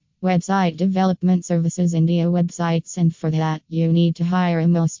Website Development Services India websites, and for that you need to hire a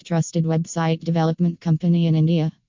most trusted website development company in India.